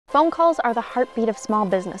Phone calls are the heartbeat of small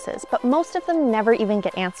businesses, but most of them never even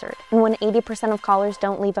get answered. And when 80% of callers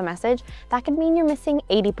don't leave a message, that could mean you're missing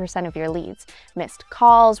 80% of your leads. Missed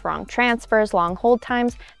calls, wrong transfers, long hold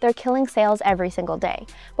times, they're killing sales every single day.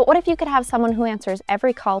 But what if you could have someone who answers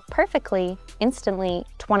every call perfectly, instantly,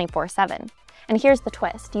 24/7? And here's the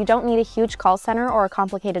twist, you don't need a huge call center or a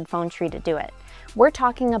complicated phone tree to do it. We're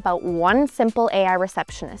talking about one simple AI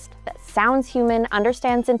receptionist that sounds human,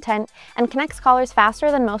 understands intent, and connects callers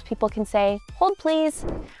faster than most people can say, "Hold please."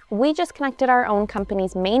 We just connected our own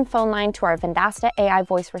company's main phone line to our Vendasta AI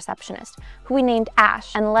Voice Receptionist, who we named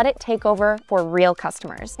Ash, and let it take over for real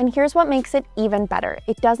customers. And here's what makes it even better.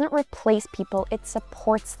 It doesn't replace people, it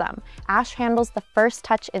supports them. Ash handles the first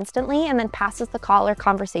touch instantly and then passes the call or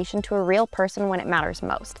conversation to a real person when it matters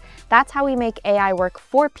most. That's how we make AI work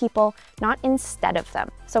for people, not instead of them.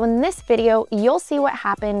 So in this video, you'll see what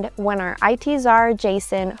happened when our IT czar,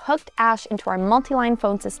 Jason, hooked Ash into our multi-line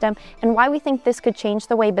phone system and why we think this could change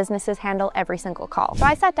the way businesses handle every single call. So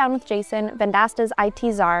I sat down with Jason, Vendasta's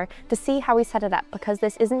IT czar, to see how we set it up, because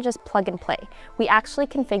this isn't just plug and play. We actually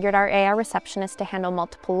configured our AI receptionist to handle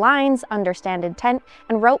multiple lines, understand intent,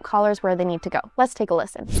 and route callers where they need to go. Let's take a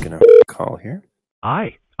listen. Just gonna call here.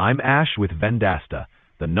 Hi, I'm Ash with Vendasta,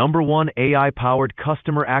 the #1 AI-powered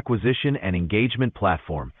customer acquisition and engagement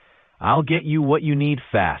platform. I'll get you what you need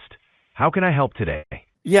fast. How can I help today?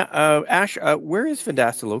 Yeah, Ash, where is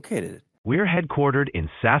Vendasta located? We're headquartered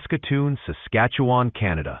in Saskatoon, Saskatchewan,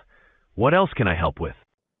 Canada. What else can I help with?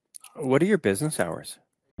 What are your business hours?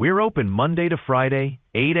 We're open Monday to Friday,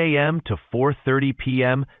 8 a.m. to 4:30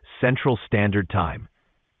 p.m. Central Standard Time.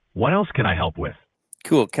 What else can I help with?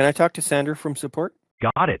 Cool. Can I talk to Sandra from support?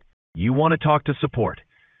 Got it. You want to talk to support.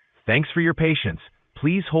 Thanks for your patience.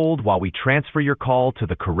 Please hold while we transfer your call to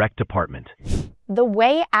the correct department. The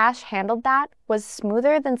way Ash handled that was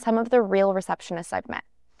smoother than some of the real receptionists I've met.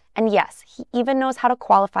 And yes, he even knows how to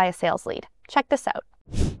qualify a sales lead. Check this out.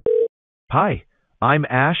 Hi, I'm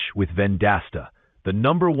Ash with Vendasta, the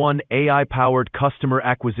 #1 AI-powered customer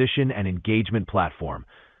acquisition and engagement platform.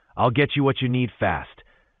 I'll get you what you need fast.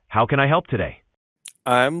 How can I help today?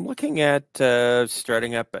 I'm looking at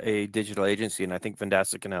starting up a digital agency, and I think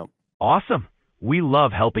Vendasta can help. Awesome. We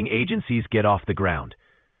love helping agencies get off the ground.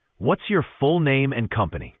 What's your full name and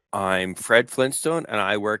company? I'm Fred Flintstone, and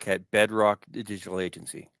I work at Bedrock Digital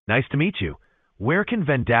Agency. Nice to meet you. Where can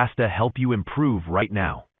Vendasta help you improve right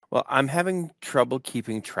now? Well, I'm having trouble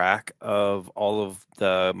keeping track of all of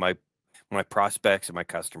my prospects and my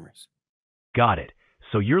customers. Got it.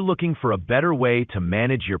 So you're looking for a better way to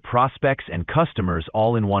manage your prospects and customers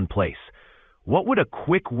all in one place. What would a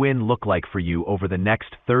quick win look like for you over the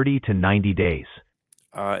next 30 to 90 days?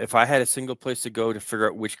 If I had a single place to go to figure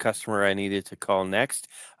out which customer I needed to call next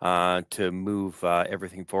to move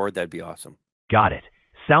everything forward, that'd be awesome. Got it.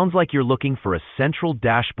 Sounds like you're looking for a central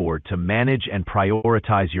dashboard to manage and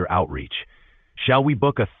prioritize your outreach. Shall we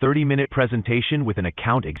book a 30-minute presentation with an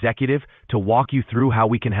account executive to walk you through how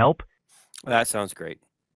we can help? That sounds great.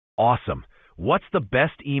 Awesome. What's the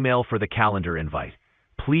best email for the calendar invite?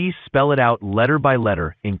 Please spell it out letter by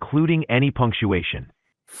letter, including any punctuation.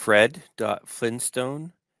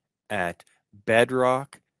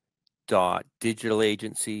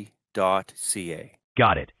 fred.flintstone@bedrock.digitalagency.ca.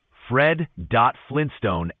 Got it.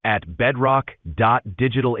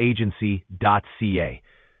 fred.flintstone@bedrock.digitalagency.ca.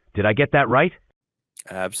 Did I get that right?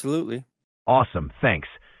 Absolutely. Awesome, thanks.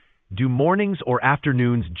 Do mornings or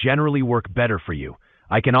afternoons generally work better for you?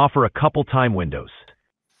 I can offer a couple time windows.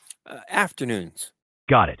 Afternoons.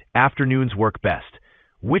 Got it. Afternoons work best.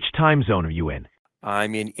 Which time zone are you in?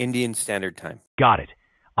 I'm in Indian Standard Time. Got it.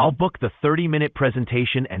 I'll book the 30-minute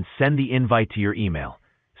presentation and send the invite to your email.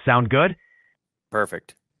 Sound good?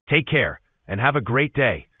 Perfect. Take care and have a great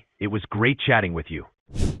day. It was great chatting with you.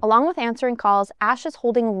 Along with answering calls, Ash is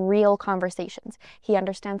holding real conversations. He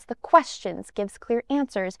understands the questions, gives clear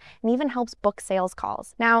answers, and even helps book sales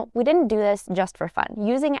calls. Now, we didn't do this just for fun.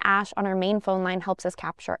 Using Ash on our main phone line helps us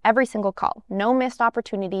capture every single call. No missed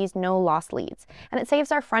opportunities, no lost leads. And it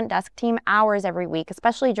saves our front desk team hours every week,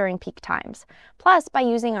 especially during peak times. Plus, by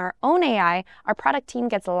using our own AI, our product team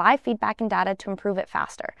gets live feedback and data to improve it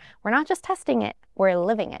faster. We're not just testing it, we're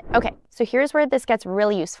living it. Okay, so here's where this gets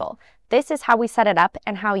really useful. This is how we set it up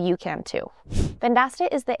and how you can too. Vendasta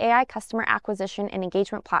is the AI customer acquisition and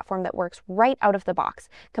engagement platform that works right out of the box,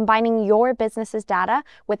 combining your business's data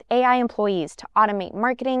with AI employees to automate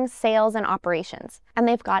marketing, sales, and operations. And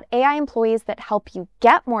they've got AI employees that help you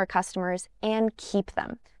get more customers and keep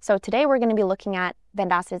them. So today we're going to be looking at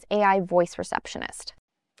Vendasta's AI Voice Receptionist.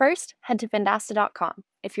 First, head to vendasta.com.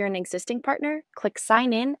 If you're an existing partner, click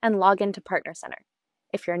Sign In and log into Partner Center.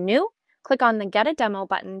 If you're new, Click on the Get a Demo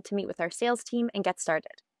button to meet with our sales team and get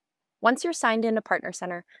started. Once you're signed into Partner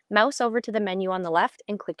Center, mouse over to the menu on the left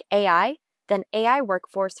and click AI, then AI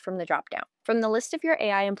Workforce from the dropdown. From the list of your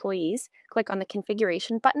AI employees, click on the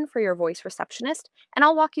Configuration button for your voice receptionist, and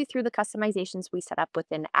I'll walk you through the customizations we set up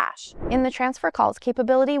within Ash. In the Transfer Calls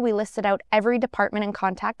capability, we listed out every department and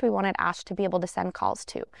contact we wanted Ash to be able to send calls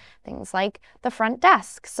to. Things like the front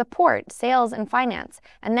desk, support, sales, and finance.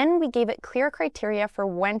 And then we gave it clear criteria for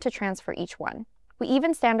when to transfer each one. We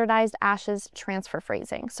even standardized Ash's transfer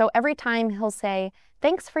phrasing, so every time he'll say,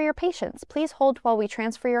 "Thanks for your patience. Please hold while we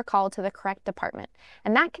transfer your call to the correct department."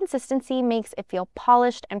 And that consistency makes it feel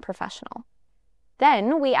polished and professional.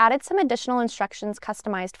 Then we added some additional instructions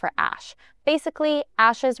customized for Ash, basically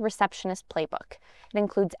Ash's receptionist playbook. It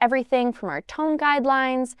includes everything from our tone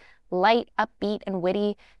guidelines, light, upbeat, and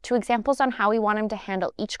witty, to examples on how we want him to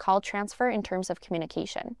handle each call transfer in terms of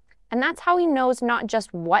communication. And that's how he knows not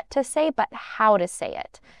just what to say, but how to say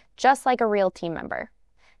it, just like a real team member.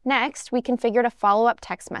 Next, we configured a follow-up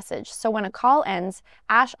text message, so when a call ends,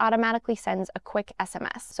 Ash automatically sends a quick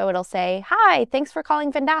SMS. So it'll say, "Hi, thanks for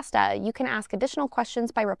calling Vendasta. You can ask additional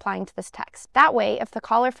questions by replying to this text." That way, if the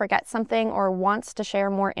caller forgets something or wants to share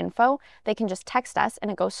more info, they can just text us and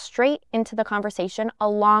it goes straight into the conversation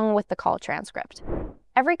along with the call transcript.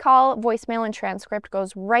 Every call, voicemail, and transcript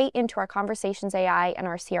goes right into our Conversations AI and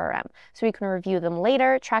our CRM, so we can review them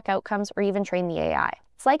later, track outcomes, or even train the AI.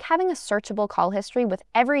 It's like having a searchable call history with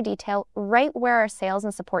every detail right where our sales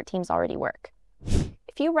and support teams already work.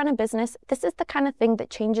 If you run a business, this is the kind of thing that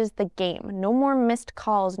changes the game. No more missed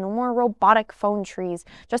calls, no more robotic phone trees,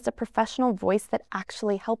 just a professional voice that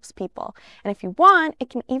actually helps people. And if you want, it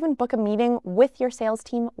can even book a meeting with your sales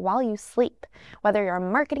team while you sleep. Whether you're a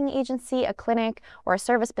marketing agency, a clinic, or a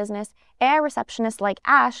service business, AI receptionists like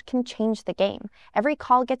Ash can change the game. Every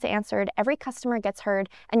call gets answered, every customer gets heard,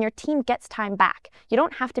 and your team gets time back. You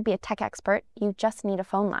don't have to be a tech expert, you just need a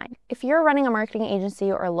phone line. If you're running a marketing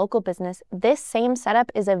agency or a local business, this same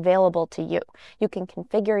setup is available to you. You can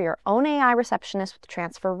configure your own AI receptionist with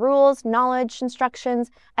transfer rules, knowledge instructions,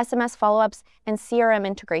 SMS follow-ups, and CRM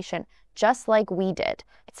integration, just like we did.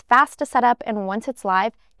 It's fast to set up, and once it's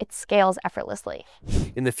live, it scales effortlessly.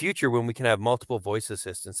 In the future, when we can have multiple voice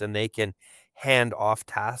assistants and they can hand off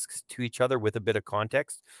tasks to each other with a bit of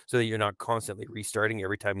context so that you're not constantly restarting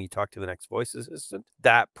every time you talk to the next voice assistant,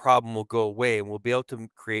 that problem will go away, and we'll be able to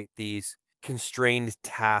create these constrained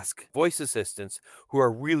task voice assistants who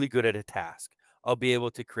are really good at a task. I'll be able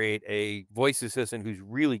to create a voice assistant who's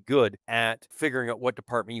really good at figuring out what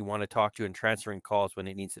department you want to talk to and transferring calls when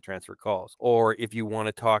it needs to transfer calls. Or if you want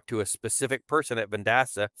to talk to a specific person at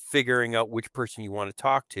Vendasta, figuring out which person you want to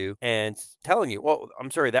talk to and telling you, "Well, I'm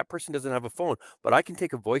sorry, that person doesn't have a phone, but I can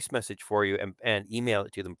take a voice message for you and email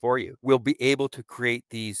it to them for you." We'll be able to create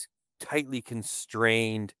these tightly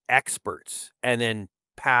constrained experts and then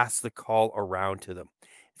pass the call around to them.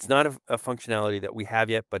 It's not a functionality that we have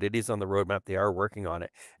yet, but it is on the roadmap. They are working on it,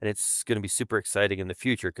 and it's going to be super exciting in the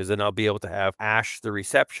future, because then I'll be able to have Ash, the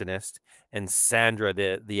receptionist, and Sandra,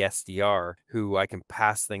 the SDR, who I can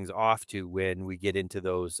pass things off to when we get into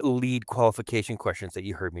those lead qualification questions that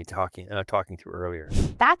you heard me talking through earlier.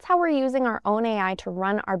 That's how we're using our own AI to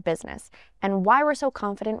run our business, and why we're so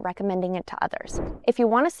confident recommending it to others. If you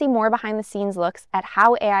want to see more behind the scenes looks at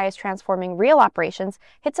how AI is transforming real operations,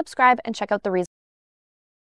 hit subscribe and check out the resources.